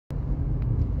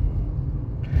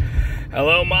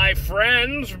Hello, my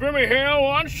friends. Boomy here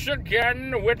once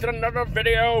again with another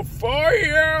video for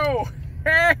you.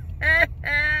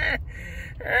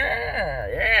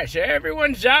 Yes,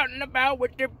 everyone's out and about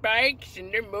with their bikes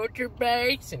and their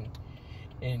motorbikes and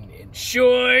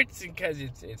shorts, because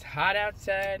it's hot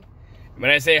outside. When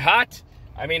I say hot,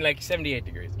 I mean like 78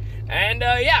 degrees. And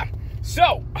yeah,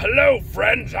 so hello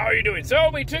friends, how are you doing? So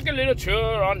we took a little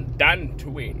tour on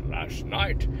Dantooine last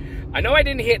night. I know I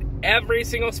didn't hit every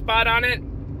single spot on it,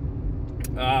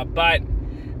 but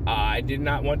I did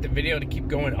not want the video to keep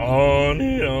going on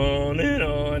and on and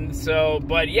on. So,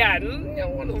 but yeah, I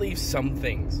want to leave some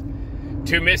things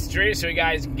to mystery so you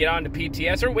guys can get on to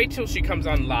PTS, or wait till she comes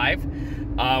on live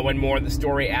when more of the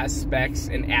story aspects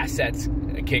and assets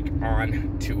kick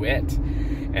on to it.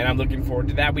 And I'm looking forward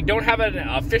to that. We don't have an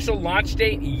official launch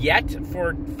date yet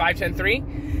for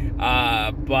 5.10.3.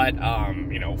 But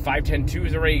you know, 5.10.2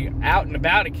 is already out and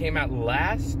about. It came out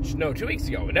 2 weeks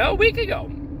ago. No, a week ago.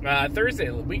 Thursday.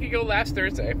 A week ago, last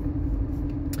Thursday.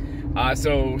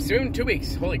 So soon 2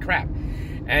 weeks. Holy crap.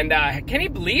 And can you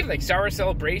believe, like, Star Wars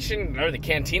Celebration, or the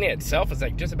Cantina itself, is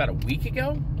like just about a week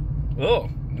ago? Oh,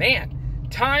 man.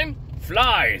 Time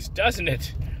flies, doesn't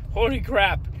it? Holy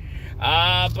crap.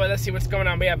 But let's see what's going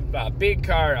on. We have a big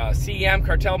CEM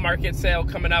Cartel Market sale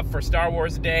coming up for Star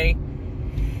Wars Day.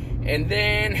 And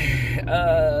then,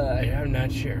 I'm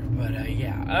not sure, but,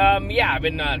 yeah. Yeah, I've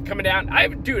been, coming down.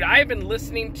 I've been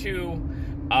listening to,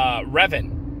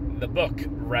 Revan, the book,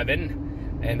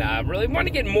 Revan, and, really want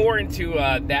to get more into,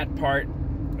 that part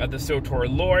of the Swtor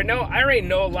lore. No, I already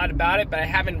know a lot about it, but I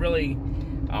haven't really,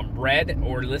 read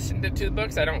or listened to the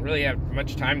books. I don't really have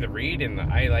much time to read, and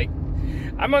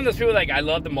I'm one of those people, like, I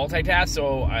love to multitask,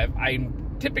 so I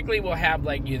typically will have,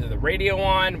 like, either the radio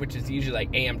on, which is usually like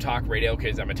AM talk radio,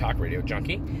 because I'm a talk radio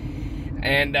junkie,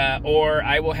 and or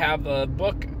I will have a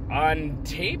book on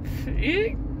tape,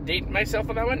 date myself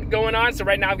on that one, going on. So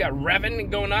right now I've got Revan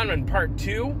going on in part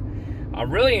 2. I'm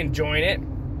really enjoying it.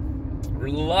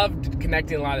 Loved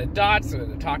connecting a lot of the dots,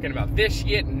 talking about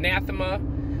Vitiate and Anathema,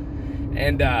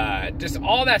 and just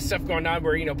all that stuff going on,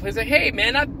 where, you know, plays like, hey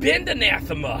man, I've been to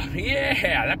Anathema.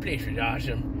 Yeah, that place was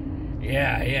awesome.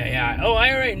 Yeah. Oh,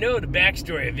 I already know the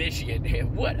backstory of Vitiate.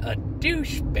 What a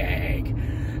douchebag.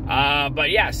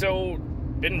 But yeah, so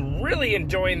been really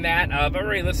enjoying that. I've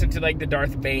already listened to, like, the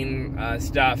Darth Bane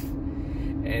stuff,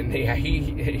 and yeah,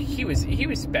 he was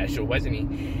special, wasn't he?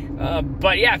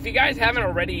 But yeah, if you guys haven't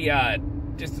already,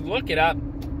 just look it up.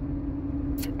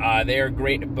 They are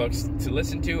great books to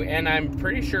listen to, and I'm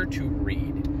pretty sure to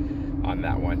read on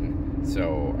that one.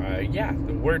 So, yeah,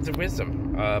 the words of wisdom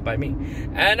by me.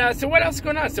 And so what else is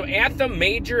going on? So Anthem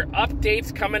major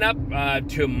updates coming up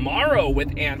tomorrow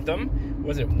with Anthem.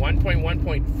 Was it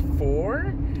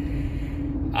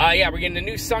 1.1.4? Yeah, we're getting a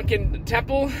new Sunken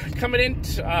Temple coming in,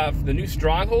 the new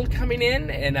Stronghold coming in,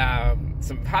 and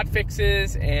some hot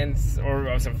fixes,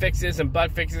 or some fixes, some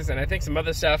bug fixes, and I think some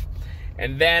other stuff.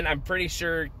 And then I'm pretty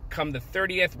sure come the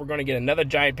 30th, we're going to get another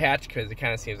giant patch, because it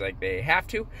kind of seems like they have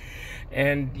to.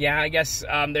 And yeah, I guess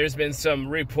there's been some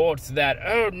reports that,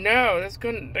 oh no, they're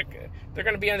going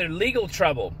to be under legal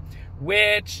trouble.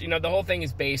 Which, you know, the whole thing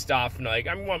is based off, like,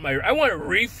 I want a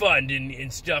refund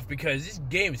and stuff, because this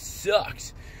game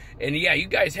sucks. And yeah, you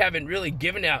guys haven't really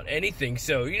given out anything,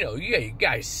 so, you know, you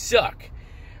guys suck.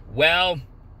 Well,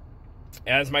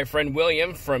 as my friend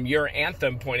William from Your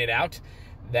Anthem pointed out,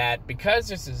 that because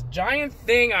there's this giant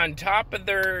thing on top of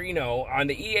their, you know, on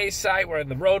the EA site, or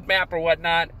the roadmap or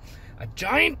whatnot, a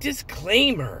giant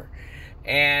disclaimer.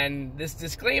 And this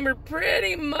disclaimer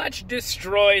pretty much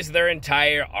destroys their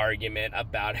entire argument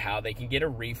about how they can get a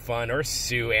refund or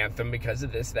sue Anthem because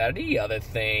of this, that, or the other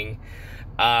thing.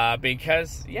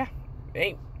 Because, yeah,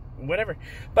 hey, whatever.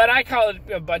 But I call it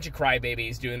a bunch of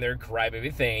crybabies doing their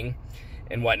crybaby thing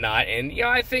and whatnot. And, you know,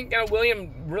 I think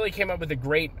William really came up with a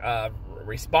great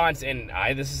response, and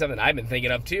this is something I've been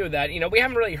thinking of too, that, you know, we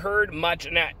haven't really heard much,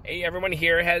 and everyone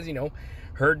here has, you know,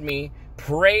 heard me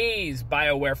praise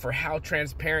BioWare for how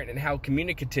transparent and how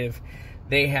communicative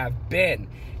they have been,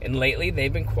 and lately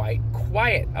they've been quite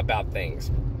quiet about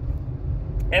things.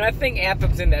 And I think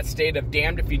Anthem's in that state of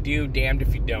damned if you do, damned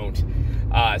if you don't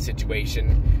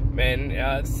situation.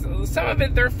 And some of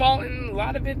it their fault, and a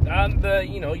lot of it on the,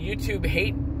 you know, YouTube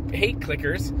hate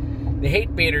clickers, the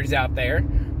hate baiters out there,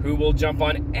 who will jump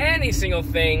on any single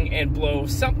thing and blow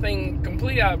something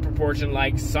completely out of proportion,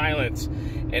 like silence.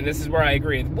 And this is where I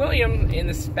agree with William in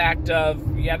this fact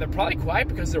of, yeah, they're probably quiet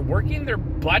because they're working their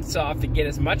butts off to get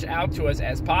as much out to us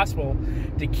as possible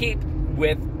to keep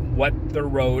with what the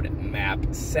road map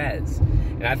says.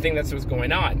 And I think that's what's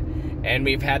going on. And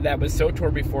we've had that with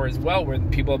Swtor before as well, where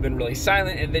people have been really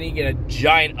silent, and then you get a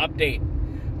giant update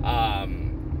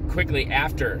quickly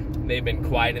after they've been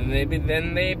quiet, and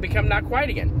then they become not quiet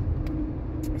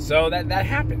again. So that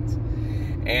happens.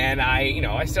 And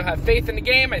I still have faith in the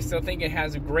game. I still think it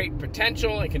has a great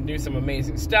potential. It can do some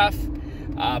amazing stuff.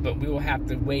 But we will have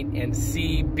to wait and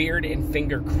see. Beard and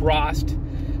finger crossed.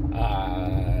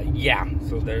 Yeah,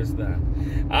 so there's that.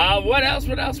 What else?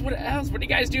 What do you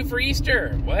guys do for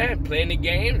Easter? What? Play any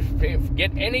games?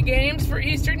 Get any games for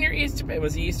Easter in your Easter?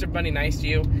 Was the Easter Bunny nice to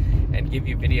you and give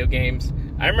you video games?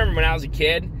 I remember when I was a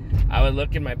kid, I would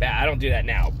look in my I don't do that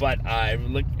now, but I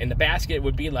would look in the basket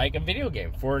would be like a video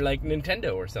game for like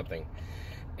Nintendo or something.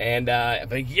 And I'd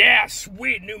be like, yeah,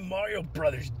 sweet new Mario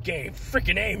Brothers game.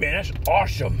 Freaking A, man, that's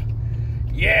awesome.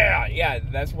 Yeah,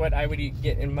 that's what I would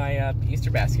get in my Easter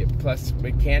basket, plus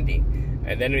with candy.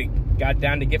 And then it got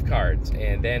down to gift cards,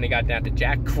 and then it got down to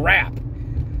jack crap.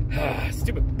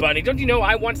 Stupid bunny. Don't you know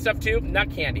I want stuff too?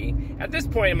 Not candy. At this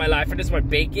point in my life, I just want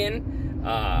bacon,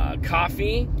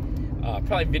 coffee,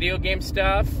 probably video game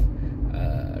stuff,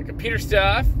 computer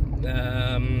stuff.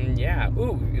 Yeah.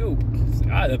 Ooh.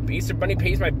 The Easter Bunny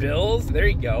pays my bills. There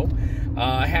you go.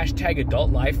 Hashtag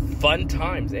adult life. Fun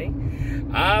times, eh?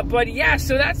 But yeah,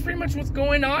 so that's pretty much what's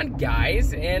going on,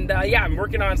 guys. And yeah, I'm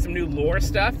working on some new lore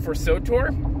stuff for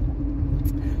Swtor.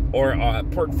 Or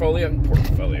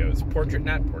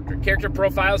character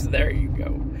profiles. There you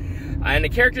go. And the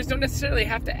characters don't necessarily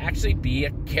have to actually be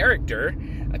a character.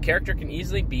 A character can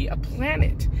easily be a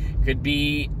planet. Could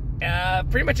be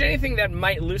pretty much anything that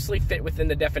might loosely fit within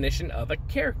the definition of a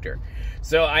character.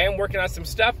 So I am working on some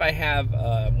stuff. I have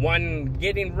one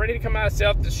getting ready to come out of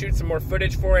sale to shoot some more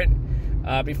footage for it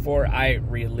before I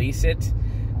release it.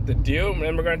 And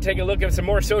then we're going to take a look at some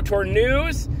more Swtor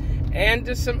news and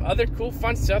just some other cool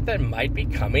fun stuff that might be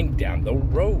coming down the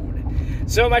road.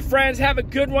 So my friends, have a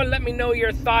good one. Let me know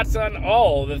your thoughts on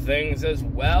all the things as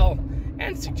well,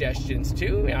 and suggestions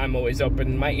too. I'm always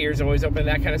open, my ears always open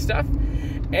to that kind of stuff.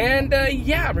 And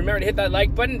yeah, remember to hit that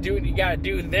like button, do what you gotta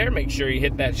do there. Make sure you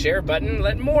hit that share button,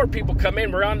 let more people come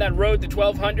in. We're on that road to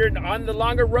 1,200, on the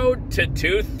longer road to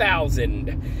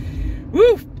 2,000.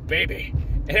 Woo, baby.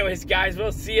 Anyways, guys,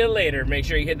 we'll see you later. Make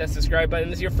sure you hit that subscribe button if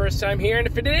this is your first time here, and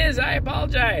if it is, I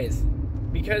apologize,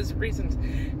 because reasons.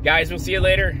 Guys, we'll see you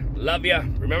later. Love ya.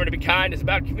 Remember to be kind. It's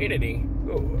about community.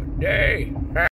 Good day.